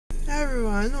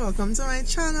everyone, welcome to my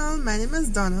channel. My name is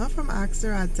Donna from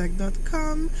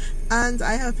radiologic.com, and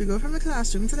I help you go from the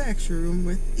classroom to the extra room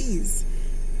with ease.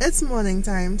 It's morning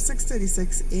time,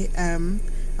 6:36 a.m.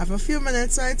 I have a few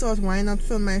minutes, so I thought why not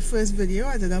film my first video.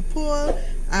 I did a poll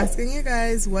asking you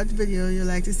guys what video you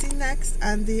like to see next,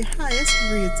 and the highest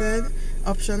rated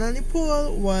option on the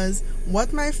poll was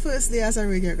what my first day as a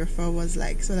radiographer was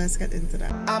like. So let's get into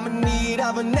that. I'm in need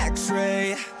of an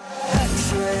x-ray.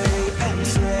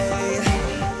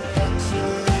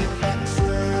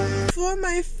 For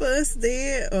my first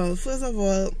day, first of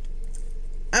all,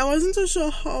 I wasn't too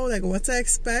sure what to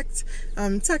expect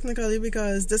technically,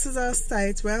 because this is a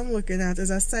site where I'm looking at is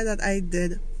a site that I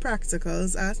did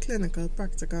practicals at, clinical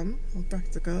practicum or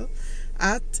practical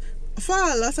at, for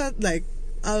a lot of my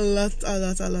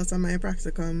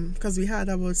practicum, because we had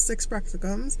about 6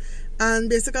 practicums, and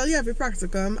basically every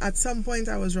practicum at some point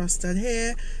I was rostered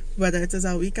here, whether it is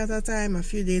a week at a time, a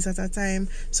few days at a time.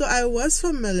 So I was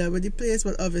familiar with the place,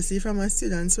 but obviously from a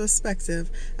student's perspective,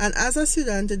 and as a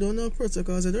student you don't know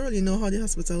protocols, you don't really know how the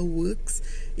hospital works,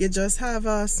 you just have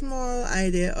a small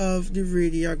idea of the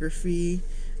radiography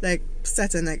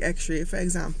setting, like x-ray for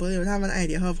example. You would have an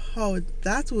idea of how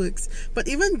that works, but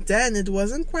even then it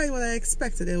wasn't quite what I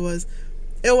expected. It was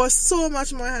so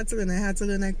much more I had to learn. I had to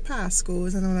learn like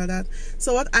passcodes and all of that.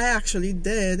 So what I actually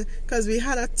did, because we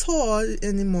had a tour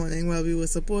in the morning, well, we were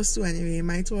supposed to anyway,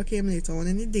 my tour came later on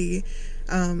in the day.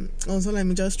 Also, let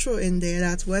me just throw in there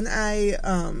that when I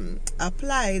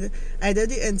applied, I did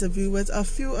the interview with a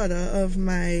few other of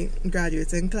my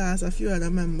graduating class, a few other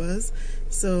members.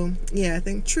 So yeah, I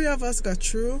think 3 of us got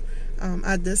through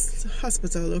at this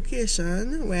hospital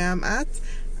location where I'm at,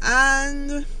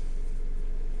 and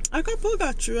a couple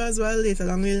got through as well later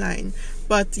along the line.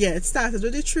 But yeah, it started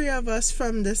with the 3 of us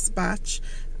from this batch.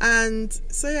 And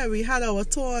so yeah, we had our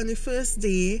tour on the first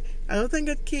day. I don't think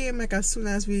it came as soon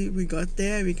as we got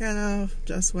there. We kind of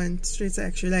just went straight to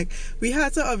x-ray. We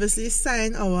had to obviously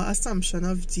sign our assumption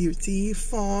of duty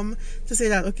form to say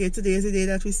that okay, today is the day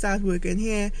that we start working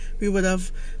here. We would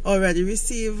have already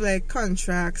received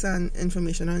contracts and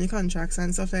information on the contracts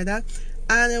and stuff like that.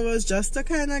 And it was just to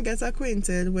kind of get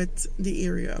acquainted with the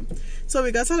area. So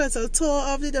we got a little tour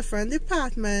of the different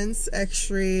departments,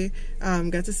 x-ray,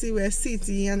 got to see where CT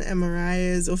and MRI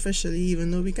is officially,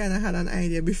 even though we kind of had an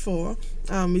idea before.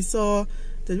 We saw,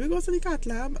 did we go to the cath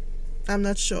lab? I'm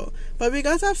not sure, but we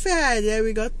got a fair idea.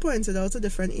 We got pointed out to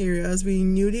different areas. We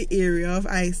knew the area of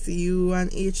ICU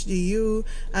and HDU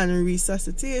and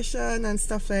resuscitation and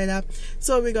stuff like that,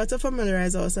 so we got to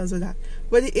familiarize ourselves with that.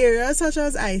 With the areas such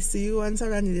as ICU and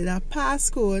so on, needed a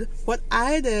passcode. What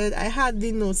I did, I had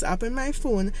the notes app in my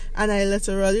phone, and I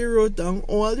literally wrote down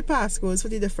all the passcodes for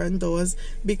the different doors,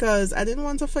 because I didn't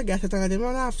want to forget it, and I didn't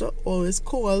want to have to always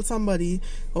call somebody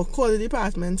or call the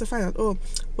department to find out, oh,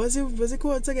 what's the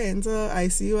code to get into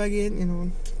ICU again? You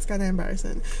know, it's kind of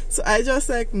embarrassing. So I just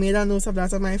made a note of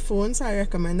that on my phone, so I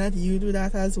recommend that you do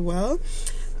that as well.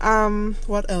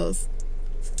 What else?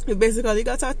 We basically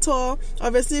got a tour.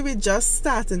 Obviously we're just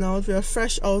starting out, we're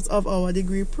fresh out of our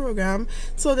degree program,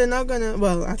 so they're not gonna,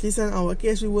 well, at least in our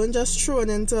case, we weren't just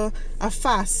thrown into a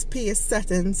fast-paced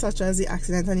setting such as the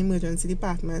accident and emergency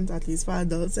department, at least for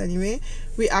adults anyway.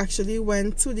 We actually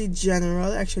went to the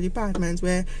general x-ray department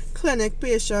where clinic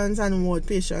patients and ward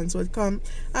patients would come.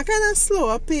 A kind of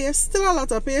slower pace, still a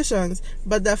lot of patients,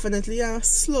 but definitely a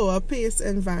slower paced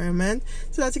environment,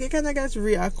 so that you can kind of get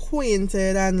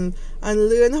reacquainted and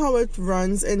learn how it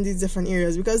runs in these different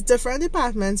areas, because different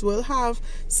departments will have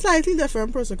slightly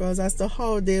different protocols as to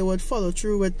how they would follow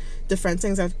through with different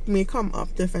things that may come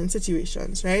up, different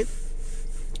situations, right?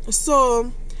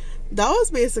 So that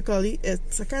was basically it.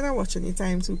 I kind of watching the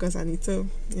time too, because I need to,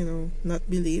 not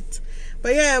be late.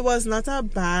 But yeah, it was not a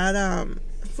bad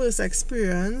first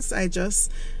experience. I just,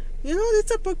 the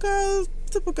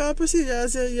typical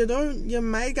procedures. You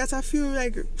might get a few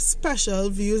special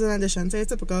views in addition to your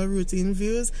typical routine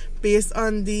views based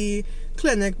on the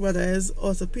clinic, whether it's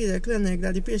orthopedic clinic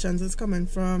that the patient is coming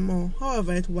from, or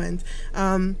however it went.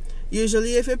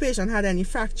 Usually if a patient had any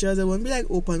fractures, it won't be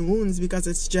open wounds, because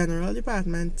it's general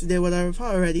department. They would have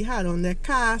already had on their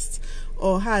cast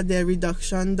or had their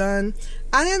reduction done,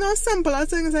 and simpler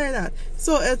things like that.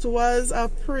 So it was a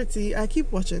pretty, I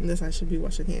keep watching this, I should be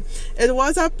watching here. It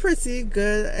was a pretty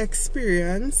good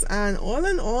experience, and all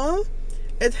in all,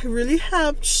 it really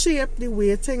helped shape the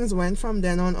way things went from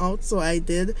then on out. So I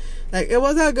did, it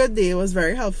was a good day. It was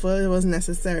very helpful. It was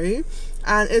necessary.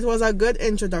 And it was a good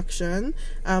introduction.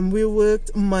 We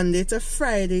worked Monday to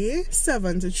Friday,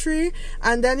 7 to 3.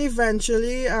 And then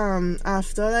eventually,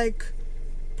 after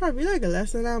probably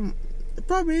less than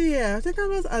probably, yeah, I think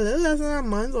about a little less than a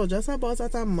month, or just about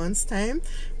at a month's time,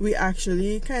 we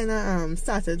actually kind of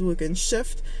started working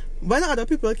shift. When other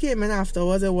people came in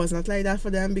afterwards, it was not like that for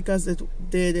them, because they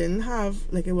didn't have,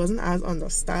 like, it wasn't as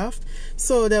understaffed,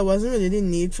 so there wasn't really the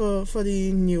need for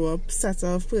the newer set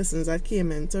of persons that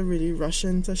came in to really rush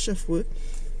into shift work.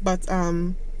 But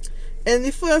in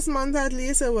the first month, at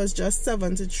least, it was just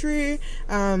 7 to 3.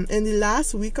 In the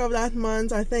last week of that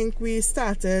month, I think we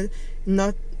started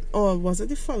not, or was it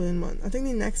the following month? I think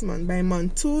the next month. By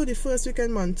month 2, the first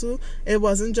weekend, month 2, it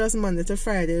wasn't just Monday to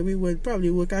Friday. We would probably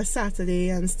work a Saturday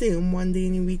and stay home one day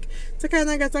in a week to kind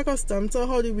of get accustomed to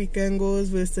how the weekend goes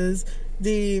versus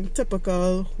the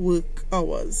typical work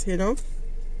hours, you know.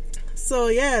 So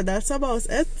yeah, that's about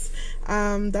it.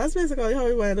 That's basically how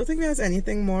it went. I don't think there's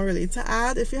anything more really to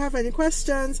add. If you have any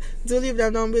questions, do leave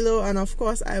them down below, and of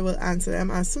course I will answer them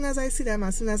as soon as I see them,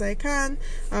 as soon as I can.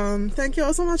 Thank you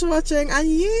all so much for watching, and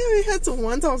yeah, we hit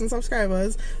 1,000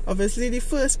 subscribers. Obviously the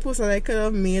first post that I could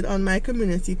have made on my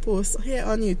community post here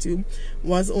on YouTube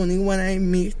was only when I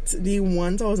meet the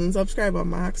 1,000 subscriber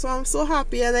mark, so I'm so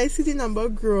happy, and I see the number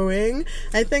growing.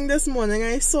 I think this morning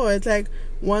I saw it like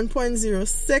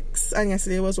 1.06, and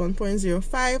yesterday was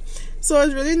 1.05. So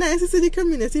it's really nice to see the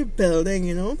community building,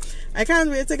 you know. I can't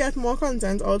wait to get more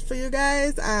content out for you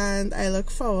guys, and I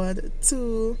look forward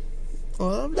to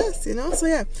all of this, you know. So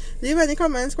yeah, leave any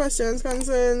comments, questions,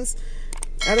 concerns,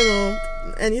 I don't know,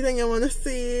 anything you want to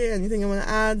say, anything you want to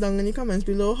add down in the comments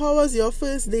below. How was your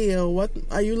first day, or what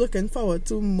are you looking forward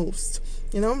to most,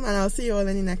 you know? And I'll see you all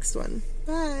in the next one.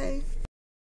 Bye.